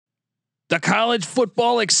The college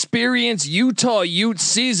football experience Utah Utes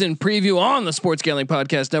season preview on the Sports Gambling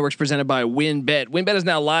Podcast Network is presented by WynnBET. WynnBET is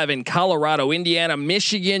now live in Colorado, Indiana,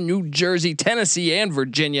 Michigan, New Jersey, Tennessee, and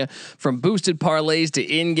Virginia. From boosted parlays to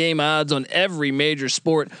in-game odds on every major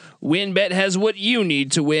sport, WynnBET has what you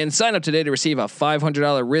need to win. Sign up today to receive a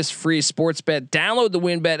 $500 risk-free sports bet. Download the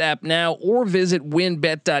WynnBET app now or visit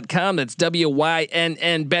wynnbet.com. That's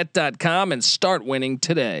WYNN bet.com and start winning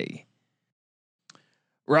today.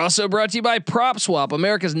 We're also brought to you by PropSwap,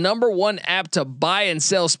 America's #1 app to buy and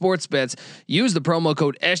sell sports bets. Use the promo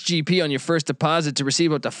code SGP on your first deposit to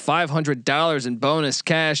receive up to $500 in bonus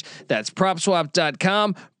cash. That's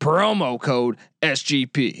PropSwap.com, promo code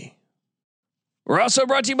SGP. We're also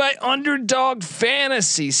brought to you by Underdog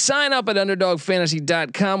Fantasy. Sign up at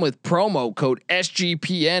UnderdogFantasy.com with promo code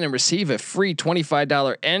SGPN and receive a free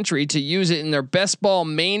 $25 entry to use it in their Best Ball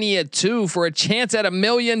Mania 2 for a chance at $1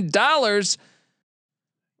 million.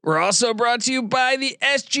 We're also brought to you by the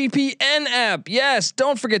SGPN app. Yes,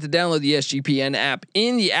 don't forget to download the SGPN app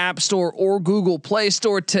in the App Store or Google Play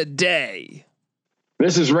Store today.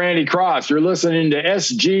 This is Randy Cross. You're listening to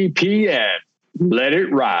SGPN. Let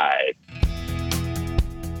it ride.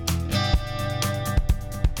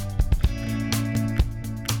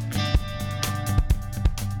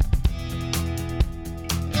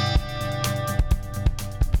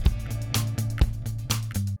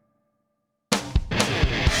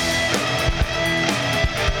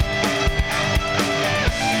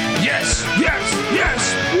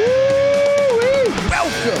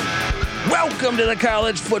 Welcome to the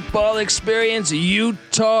college football experience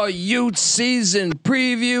Utah Utes season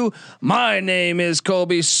preview. My name is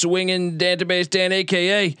Colby Swinging Database Dan,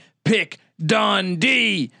 aka Pick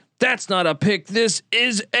Dundee. That's not a pick. This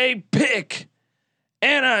is a pick.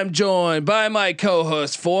 And I'm joined by my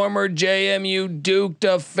co-host, former JMU Duke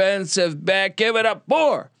defensive back. Give it up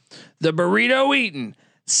for the burrito eating,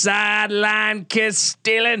 sideline kiss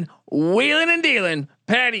stealing, wheeling and dealing,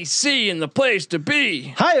 Patty C in the place to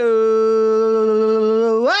be. Hi-oh.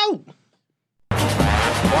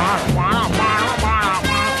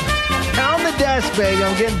 Pound the desk, baby.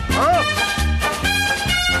 I'm getting pumped.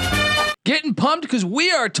 Getting pumped because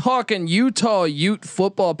we are talking Utah Ute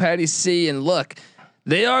football, Patty C. And look,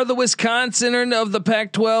 they are the Wisconsin of the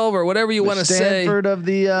Pac-12 or whatever you want to say. Stanford of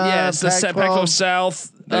the yes, Pac-12. the Pac-12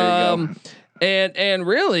 South. There you go. And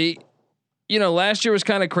really, you know, last year was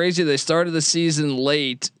kind of crazy. They started the season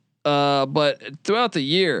late. But throughout the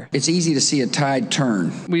year, it's easy to see a tide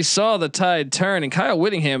turn. We saw the tide turn, and Kyle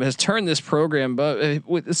Whittingham has turned this program. But it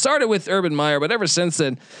started with Urban Meyer, but ever since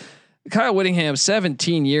then, Kyle Whittingham,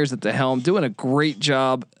 17 years at the helm, doing a great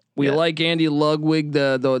job. We like Andy Ludwig,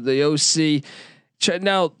 the OC.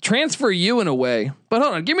 Now transfer you in a way, but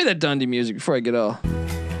hold on, give me that Dundee music before I get off.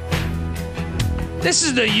 This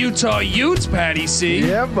is the Utah Utes, Patty C.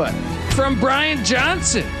 Yeah, but from Brian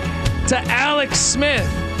Johnson to Alex Smith.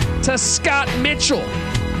 To Scott Mitchell,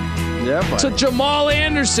 to Jamal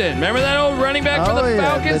Anderson. Remember that old running back for the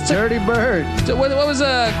Falcons? The dirty bird. What was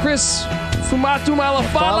Chris Fumatu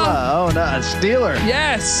Malafala? Oh no, a Steeler.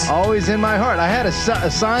 Yes, always in my heart. I had a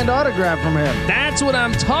signed autograph from him. That's what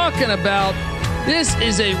I'm talking about. This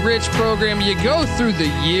is a rich program. You go through the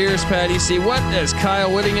years, Patty C. What is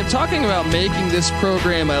Kyle Whittingham talking about making this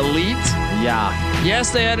program elite? Yeah.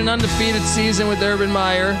 Yes, they had an undefeated season with Urban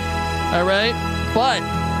Meyer. All right, but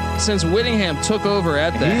since Whittingham took over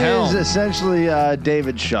at the helm, he is essentially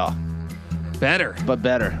David Shaw. Better.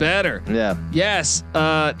 Yeah. Yes.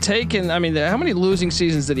 Taken. I mean, how many losing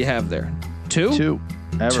seasons did he have there? Two.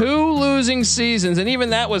 Ever. 2 losing seasons, and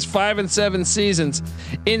even that was 5 and 7 seasons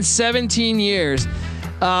in 17 years.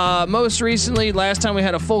 Most recently, last time we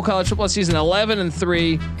had a full college football season,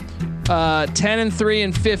 11-3, 10-3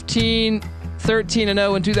 in 15,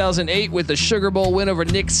 13-0 in 2008 with the Sugar Bowl win over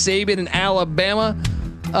Nick Saban in Alabama.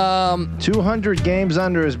 200 games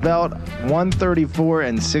under his belt, 134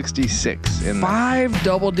 and 66 in 5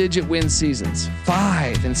 double-digit win seasons,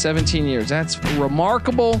 5 in 17 years. That's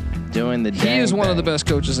remarkable. Doing the he is one thing. of the best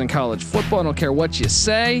coaches in college football. I don't care what you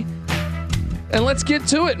say. And let's get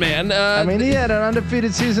to it, man. I mean, he had an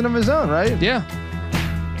undefeated season of his own, right? Yeah.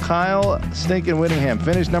 Kyle Stinkin' Whittingham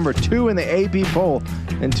finished number 2 in the AP poll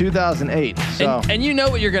in 2008. So, and you know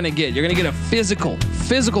what you're going to get. You're going to get a physical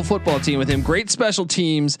football team with him. Great special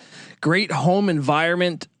teams, great home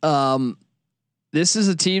environment. This is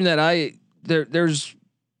a team that I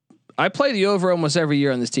play the over almost every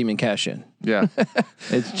year on this team and cash in. Yeah,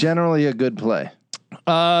 it's generally a good play.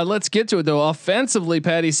 Let's get to it though. Offensively,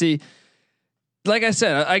 Patty C. Like I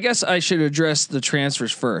said, I guess I should address the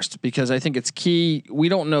transfers first because I think it's key. We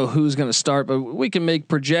don't know who's going to start, but we can make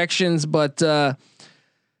projections. But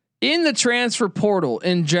In the transfer portal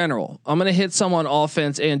in general, I'm going to hit some on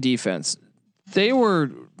offense and defense. They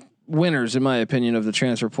were winners, in my opinion, of the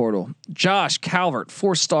transfer portal. Josh Calvert,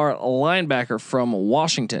 4-star linebacker from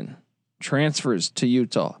Washington, transfers to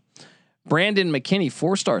Utah. Brandon McKinney,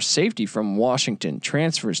 4-star safety from Washington,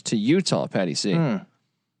 transfers to Utah. Patty C.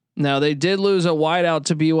 Now they did lose a wideout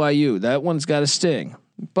to BYU. That one's got a sting.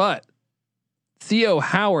 But Theo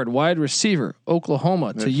Howard, wide receiver,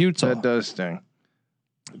 Oklahoma to Utah. That does sting.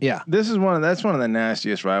 Yeah, this is one of the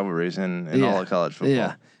nastiest rivalries in all of college football.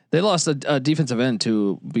 Yeah, they lost a defensive end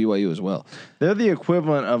to BYU as well. They're the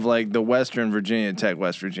equivalent of like the Western Virginia Tech,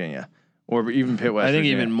 West Virginia, or even Pitt, West. I think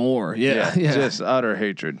Virginia. Even more. Yeah, just utter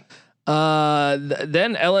hatred.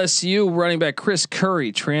 Then LSU running back Chris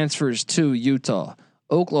Curry transfers to Utah.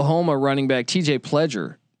 Oklahoma running back TJ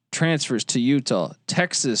Pledger transfers to Utah.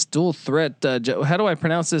 Texas dual threat. How do I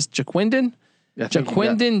pronounce this?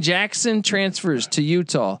 Jaquindon Jackson transfers to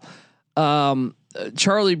Utah.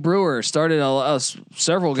 Charlie Brewer started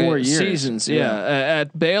several seasons.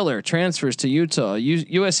 At Baylor, transfers to Utah.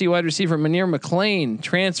 USC wide receiver Munir McClain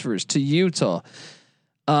transfers to Utah.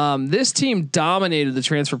 This team dominated the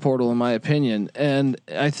transfer portal, in my opinion, and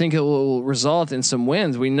I think it will result in some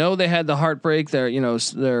wins. We know they had the heartbreak there.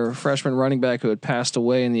 Their freshman running back who had passed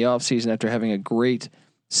away in the offseason after having a great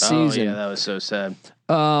season. Oh yeah, that was so sad.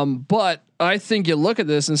 But I think you look at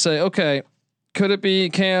this and say, okay, could it be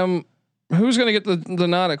Cam? Who's going to get the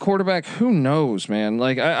nod at quarterback? Who knows, man?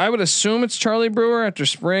 Like I would assume it's Charlie Brewer after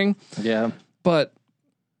spring. Yeah, but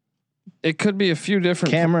it could be a few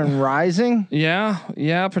different. Cameron Rising. Yeah,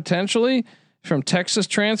 potentially from Texas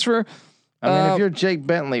transfer. I mean, if you're Jake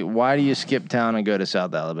Bentley, why do you skip town and go to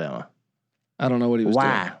South Alabama? I don't know what he was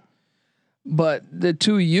doing. But the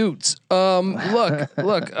two Utes.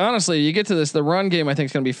 Look. Honestly, you get to this. The run game, I think,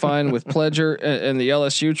 is going to be fine with Pledger and the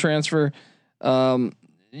LSU transfer.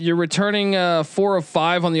 You're returning 4 of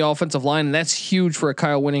 5 on the offensive line, and that's huge for a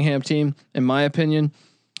Kyle Whittingham team, in my opinion.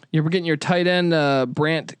 You're getting your tight end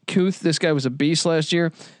Brant Kuth. This guy was a beast last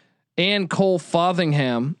year, and Cole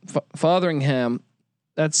Fotheringham.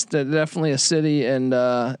 That's definitely a city and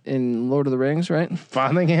in Lord of the Rings, right?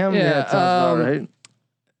 Fotheringham. Yeah, that sounds about right.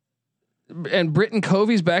 And Britton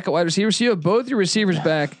Covey's back at wide receiver. So you have both your receivers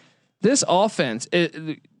back. This offense,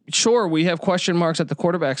 sure, we have question marks at the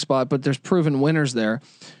quarterback spot, but there's proven winners there.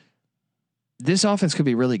 This offense could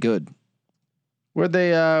be really good. Where'd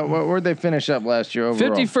they finish up last year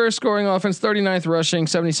overall? 51st scoring offense, 39th rushing,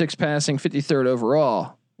 76 passing, 53rd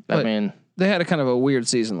overall. But they had a kind of a weird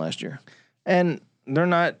season last year. And they're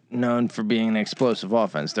not known for being an explosive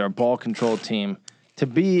offense. They're a ball control team. To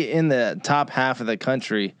be in the top half of the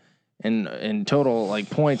country in total like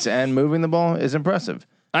points and moving the ball is impressive.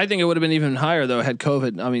 I think it would have been even higher though had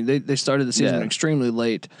COVID. I mean, they started the season extremely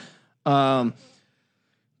late.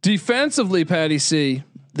 Defensively, Patty C,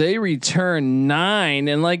 they return 9,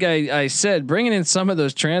 and like I said, bringing in some of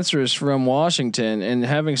those transfers from Washington and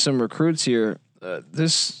having some recruits here,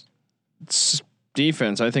 this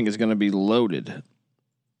defense I think is going to be loaded.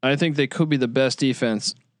 I think they could be the best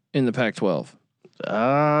defense in the Pac-12.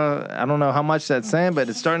 I don't know how much that's saying, but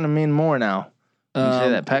it's starting to mean more now. You say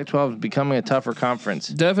that Pac-12 is becoming a tougher conference.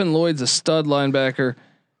 Devin Lloyd's a stud linebacker.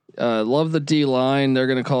 Love the D line. They're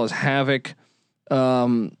going to call us havoc.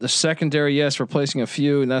 The secondary, yes, replacing a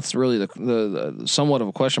few, and that's really the somewhat of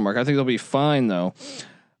a question mark. I think they'll be fine though.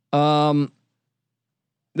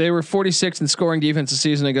 They were 46th in scoring defense a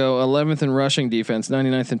season ago, 11th in rushing defense,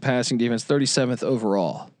 99th in passing defense, 37th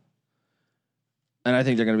overall. And I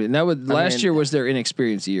think they're going to be. Last year was their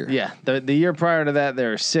inexperienced year. Yeah, the year prior to that they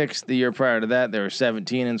were 6th. The year prior to that they were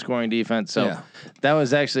 17 in scoring defense. So that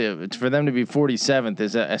was actually for them to be 47th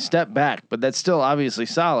is a step back, but that's still obviously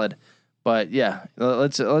solid. But yeah,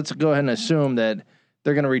 let's go ahead and assume that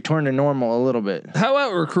they're going to return to normal a little bit. How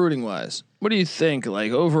about recruiting wise? What do you think?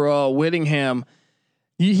 Like overall, Whittingham,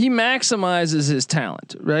 he maximizes his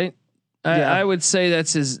talent, right? I would say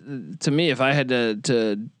that's his. To me, if I had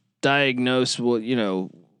to diagnose what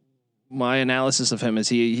my analysis of him is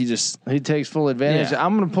he takes full advantage.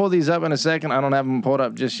 I'm going to pull these up in a second. I don't have them pulled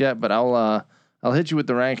up just yet, but I'll hit you with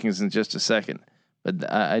the rankings in just a second.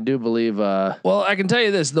 But I do believe. Well, I can tell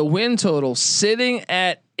you this: the win total sitting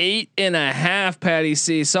at 8.5. Patty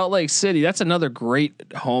C, Salt Lake City. That's another great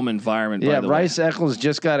home environment. Yeah, by the Rice way. Eccles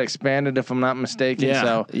just got expanded, if I'm not mistaken.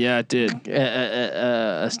 Yeah, it did.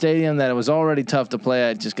 A stadium that was already tough to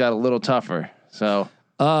play at just got a little tougher. So.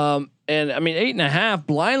 And I mean 8.5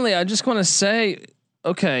 blindly. I just want to say,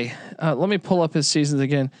 okay, let me pull up his seasons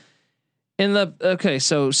again.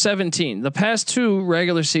 So 17. The past 2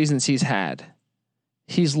 regular seasons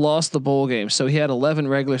he's lost the bowl game. So he had 11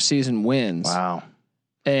 regular season wins. Wow.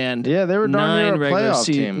 and they were nine a playoff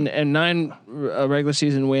season team. and 9 regular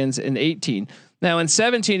season wins in 18. Now in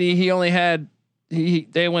 17 he only had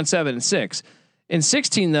they went 7-6. In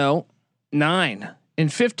 16 though 9. In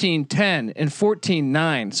 15 10. In 14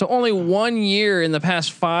 9. So only 1 year in the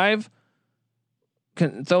past 5.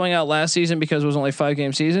 Throwing out last season because it was only a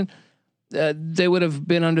 5-game season, they would have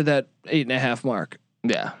been under that 8.5 mark.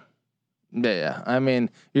 Yeah. I mean,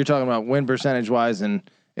 you're talking about win percentage wise and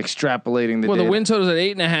extrapolating the. Well, data. the win total is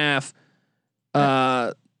at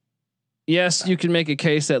 8.5. Yes, you can make a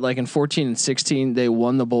case that like in 14 and 16 they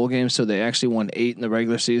won the bowl game, so they actually won 8 in the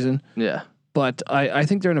regular season. Yeah, but I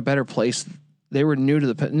think they're in a better place. They were newer to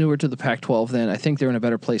the Pac-12 then. I think they're in a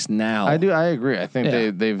better place now. I agree. I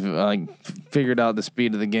think they've figured out the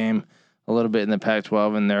speed of the game a little bit in the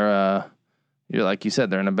Pac-12, and they're you're like you said,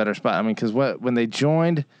 they're in a better spot. I mean, because when they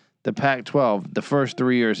joined the Pac-12, the first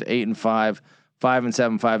 3 years, 8-5,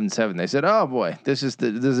 5-7, 5-7, they said, "Oh boy, this is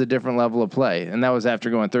a different level of play," and that was after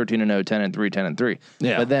going 13-0, 10-3, 10-3.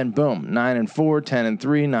 Yeah. But then boom, 9-4,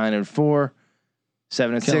 10-3, 9-4.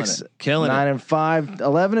 7-6, 9-5,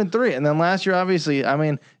 11-3, and then last year, obviously, I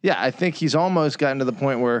mean, I think he's almost gotten to the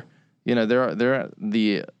point where, they're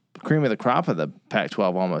the cream of the crop of the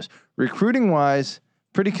Pac-12 almost. Recruiting wise,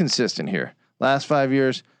 pretty consistent here. Last 5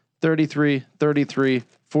 years, 33, 33,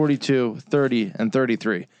 42, 30, and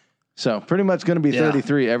 33. So pretty much going to be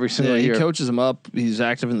 33 every single year. He coaches them up. He's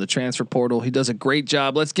active in the transfer portal. He does a great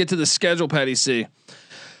job. Let's get to the schedule, Patty C.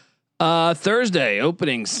 Thursday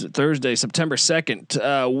openings. Thursday, September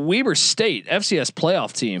 2nd. Weber State FCS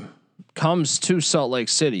playoff team comes to Salt Lake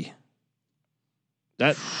City.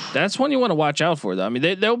 That's one you want to watch out for, though. I mean,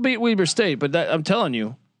 they'll beat Weber State, but I'm telling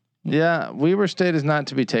you. Yeah, Weber State is not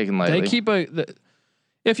to be taken lightly. They keep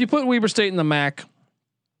if you put Weber State in the MAC,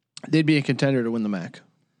 they'd be a contender to win the MAC.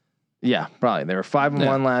 Yeah, probably. They were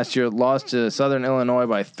 5-1 last year. Lost to Southern Illinois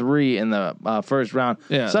by 3 in the first round.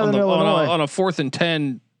 Yeah, Southern Illinois on a 4th and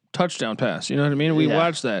 10 touchdown pass. You know what I mean? We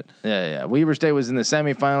watched that. Yeah. Weber State was in the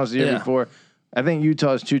semifinals the year before. I think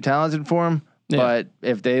Utah is too talented for them. But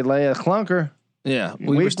if they lay a clunker,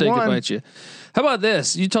 Weber State could bite you. How about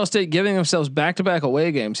this? Utah State giving themselves back-to-back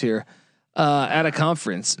away games here at a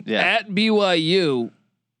conference. At BYU,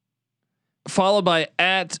 followed by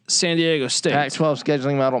at San Diego State. Pac-12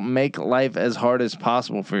 scheduling model, make life as hard as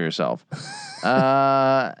possible for yourself.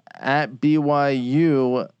 At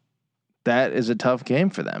BYU, that is a tough game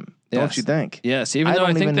for them. Don't you think? Yes, even though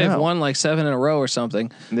I think they've won like 7 in a row or something.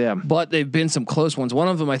 Yeah. But they've been some close ones. One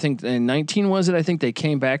of them, I think in 19 was it? I think they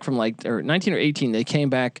came back from or 19 or 18, they came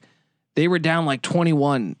back. They were down like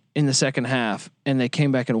 21 in the second half and they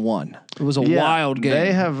came back and won. It was a wild game.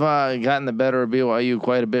 They have gotten the better of BYU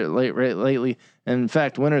quite a bit lately. In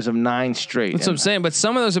fact, winners of 9 straight. That's what I'm saying. But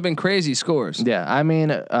some of those have been crazy scores. Yeah. I mean,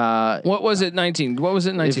 what was it? 19. What was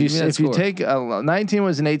it? 19. If you take 19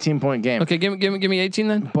 was an 18-point game. Okay. Give me 18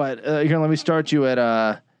 then. But here, let me start you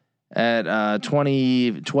at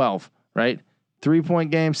 2012, right? 3-point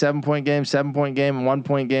game, 7-point game, 7-point game,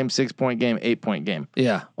 1-point game, 6-point game, 8-point game.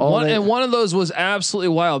 Yeah. And one of those was absolutely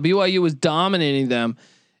wild. BYU was dominating them.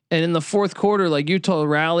 And in the fourth quarter, like Utah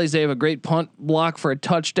rallies, they have a great punt block for a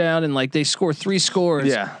touchdown, and like they score 3 scores.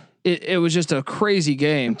 Yeah, it was just a crazy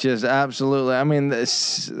game. Just absolutely. I mean,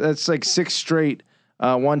 that's like 6 straight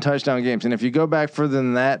 1 touchdown games. And if you go back further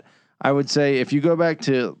than that, I would say if you go back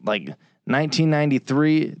to like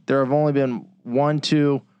 1993, there have only been 1,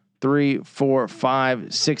 2, 3, 4,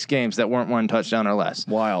 5, 6 games that weren't 1 touchdown or less.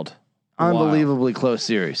 Wild, unbelievably close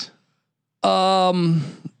series.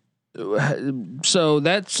 So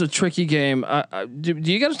that's a tricky game. Do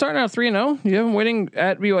you got to start now 3-0? You have them winning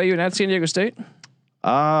at BYU and at San Diego State?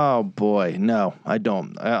 Oh boy, no, I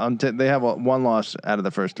don't. They have 1 loss out of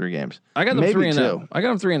the first 3 games. I got them 3-0. I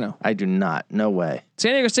got them 3-0. I do not. No way.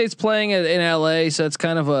 San Diego State's playing in LA, so it's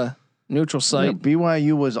kind of a neutral site.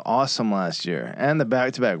 BYU was awesome last year, and the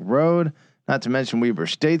back-to-back road. Not to mention Weber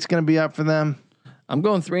State's going to be up for them. I'm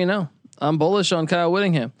going 3-0. I'm bullish on Kyle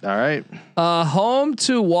Whittingham. All right. Home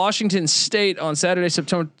to Washington State on Saturday,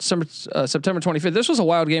 September 25th. This was a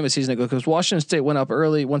wild game a season ago because Washington State went up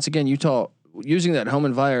early. Once again, Utah, using that home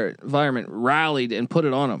environment, rallied and put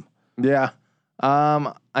it on them. Yeah.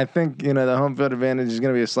 I think, the home field advantage is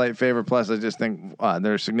going to be a slight favor. Plus, I just think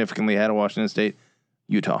they're significantly ahead of Washington State.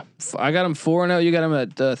 Utah. I got them 4-0. You got them at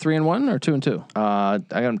 3-1 or 2-2? I got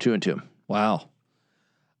them 2-2. Wow.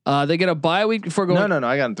 They get a bye week before going. No.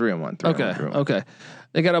 I got them 3-1. Okay.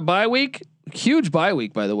 They got a bye week. Huge bye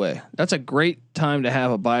week, by the way. That's a great time to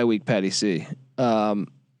have a bye week, Patty C. It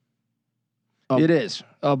is.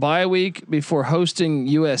 a bye week before hosting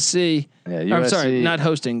USC. Yeah, USC, I'm sorry, not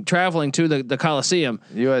hosting, traveling to the Coliseum.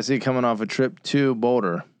 USC coming off a trip to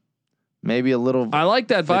Boulder. Maybe a little. I like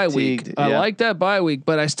that bye fatigued. week. I like that bye week,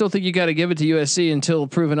 but I still think you got to give it to USC until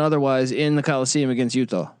proven otherwise in the Coliseum against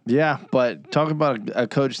Utah. Yeah, but talk about a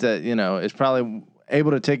coach that is probably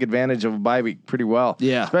able to take advantage of a bye week pretty well.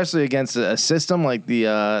 Yeah, especially against a system like the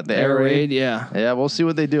Air Raid. Yeah, we'll see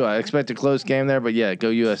what they do. I expect a close game there, but yeah,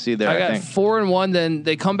 go USC there. I think 4-1. Then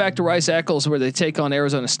they come back to Rice Eccles where they take on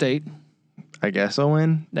Arizona State. I guess I'll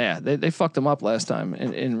win. Yeah, they fucked them up last time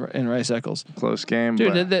in Rice Eccles. Close game,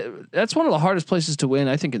 dude. That's one of the hardest places to win,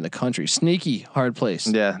 I think, in the country. Sneaky hard place.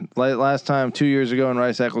 Yeah, last time 2 years ago in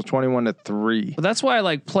Rice Eccles, 21-3. But that's why I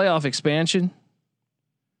like playoff expansion.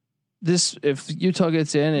 If Utah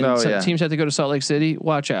gets in and teams have to go to Salt Lake City,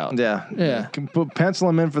 watch out. Yeah. Can pencil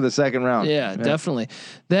them in for the second round. Yeah, definitely.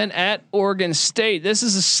 Then at Oregon State, this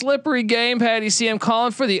is a slippery game, Patty C. I'm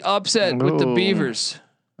calling for the upset with the Beavers.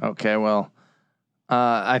 Okay, well.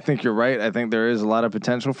 I think you're right. I think there is a lot of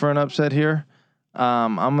potential for an upset here.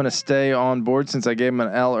 I'm going to stay on board since I gave him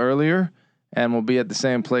an L earlier, and we'll be at the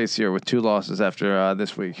same place here with 2 losses after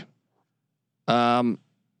this week. Yeah,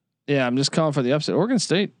 I'm just calling for the upset. Oregon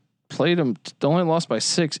State played them, only lost by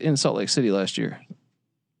 6 in Salt Lake City last year.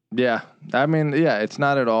 Yeah, I mean, it's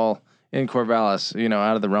not at all in Corvallis,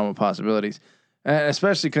 out of the realm of possibilities, and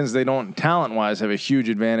especially because they don't talent-wise have a huge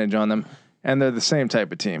advantage on them, and they're the same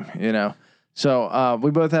type of team, So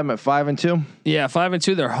we both have them at 5-2. Yeah,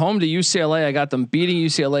 5-2. They're home to UCLA. I got them beating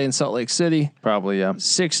UCLA in Salt Lake City. Probably, yeah.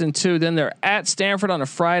 6-2. Then they're at Stanford on a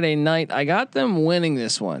Friday night. I got them winning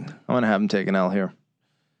this one. I'm gonna have them take an L here.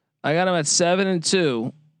 I got them at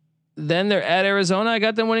 7-2. Then they're at Arizona. I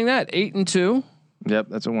got them winning that 8-2. Yep,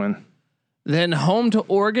 that's a win. Then home to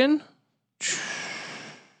Oregon.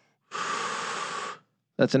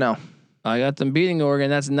 That's an L. I got them beating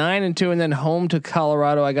Oregon. That's 9-2, and then home to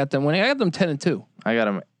Colorado. I got them winning. I got them 10-2. I got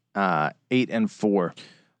them 8-4.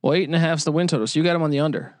 Well, 8.5 is the win total. So you got them on the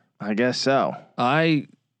under. I guess so. I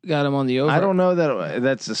got them on the over. I don't know that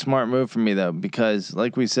that's a smart move for me though, because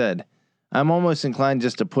like we said, I'm almost inclined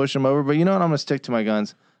just to push them over. But you know what? I'm gonna stick to my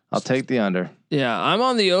guns. I'll take the under. Yeah, I'm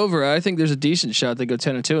on the over. I think there's a decent shot they go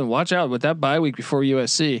 10-2, and watch out with that bye week before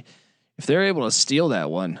USC. If they're able to steal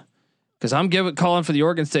that one. Because I'm calling for the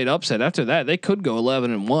Oregon State upset. After that, they could go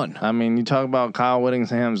 11-1. I mean, you talk about Kyle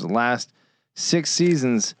Whittingham's last 6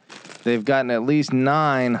 seasons, they've gotten at least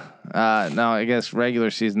 9. Now, I guess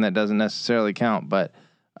regular season that doesn't necessarily count, but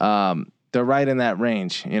they're right in that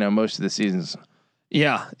range. Most of the seasons.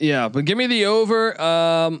 Yeah. But give me the over.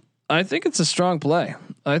 I think it's a strong play.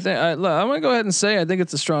 I'm gonna go ahead and say I think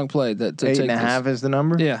it's a strong play. That 8.5 is the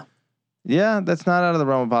number. Yeah, that's not out of the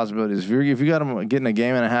realm of possibilities. If you got them getting a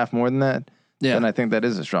game and a half more than that, then I think that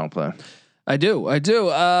is a strong play. I do.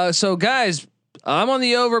 So guys, I'm on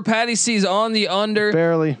the over. Patty C's on the under.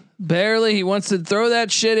 Barely. He wants to throw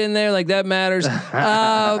that shit in there like that matters.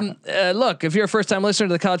 Look, if you're a first time listener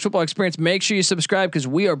to the College Football Experience, make sure you subscribe because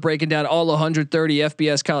we are breaking down all 130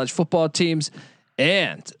 FBS college football teams.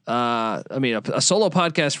 And a solo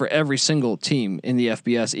podcast for every single team in the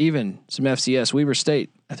FBS, even some FCS. Weber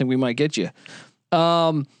State, I think we might get you.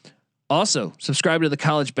 Also, subscribe to the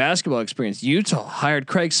College Basketball Experience. Utah hired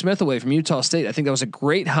Craig Smith away from Utah State. I think that was a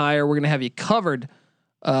great hire. We're going to have you covered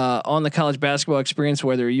on the College Basketball Experience,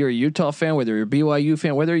 whether you're a Utah fan, whether you're a BYU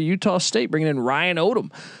fan, whether you're Utah State, bringing in Ryan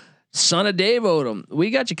Odom, son of Dave Odom.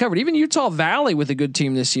 We got you covered. Even Utah Valley with a good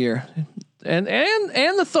team this year. And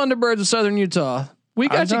the Thunderbirds of Southern Utah. We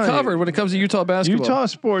got you covered when it comes to Utah basketball. Utah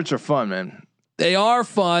sports are fun, man. They are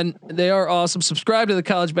fun. They are awesome. Subscribe to the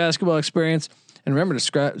College Basketball Experience. And remember to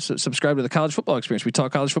subscribe to the College Football Experience. We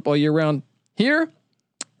talk college football year round here.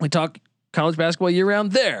 We talk college basketball year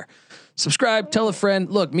round there. Subscribe, tell a friend.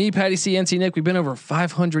 Look, me, Patty C, NC Nick, we've been over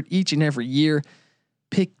 500 each and every year,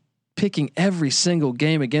 picking every single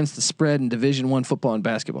game against the spread in Division I football and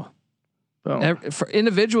basketball. For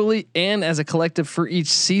individually and as a collective for each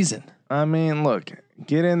season. I mean, look,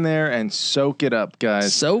 get in there and soak it up,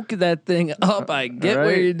 guys. Soak that thing up. I get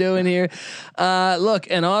what you're doing here. Look,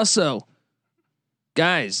 and also,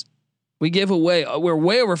 guys, we give away, we're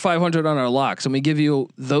way over 500 on our locks, and we give you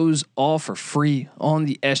those all for free on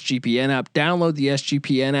the SGPN app. Download the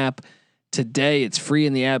SGPN app today. It's free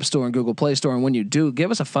in the App Store and Google Play Store. And when you do,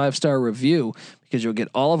 give us a 5-star review because you'll get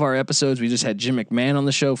all of our episodes. We just had Jim McMahon on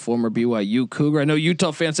the show, former BYU Cougar. I know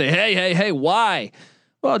Utah fans say, hey, why?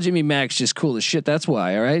 Well, Jimmy Mack's just cool as shit. That's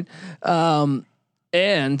why. All right.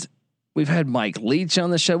 And We've had Mike Leach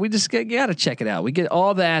on the show. We just got to check it out. We get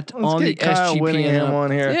all that on the Kyle SGPN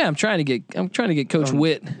on here. Yeah, I'm trying to get Coach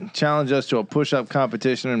Witt. Challenge us to a push-up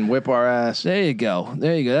competition and whip our ass. There you go.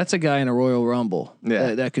 That's a guy in a Royal Rumble.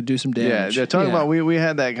 Yeah, that could do some damage. Yeah, talking about we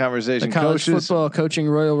had that conversation. The college football coaching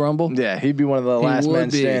Royal Rumble. Yeah, he'd be one of the last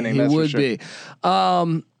men standing. He would be.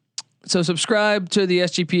 So subscribe to the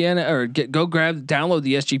SGPN or download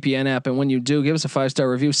the SGPN app, and when you do, give us a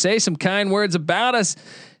 5-star review. Say some kind words about us.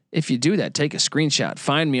 If you do that, take a screenshot.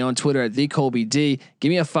 Find me on Twitter at @TheColbyD. Give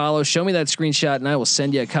me a follow. Show me that screenshot, and I will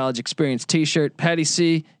send you a College Experience T-shirt. Patty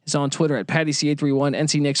C is on Twitter at PattyC831.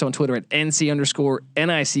 NC Nick's on Twitter at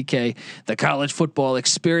NC_NICK. The College Football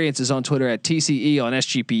Experience is on Twitter at TCE on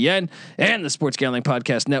SGPN, and the Sports Gambling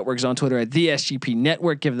Podcast Network is on Twitter at the SGP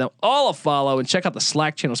Network. Give them all a follow and check out the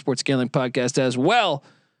Slack channel Sports Gambling Podcast as well.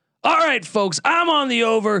 All right, folks, I'm on the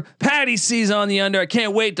over. Patty C's on the under. I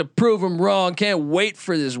can't wait to prove him wrong. Can't wait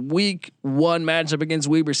for this week 1 matchup against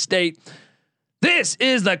Weber State. This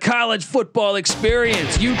is the College Football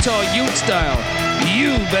Experience, Utah Ute style.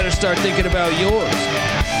 You better start thinking about yours.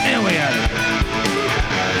 And we out of here.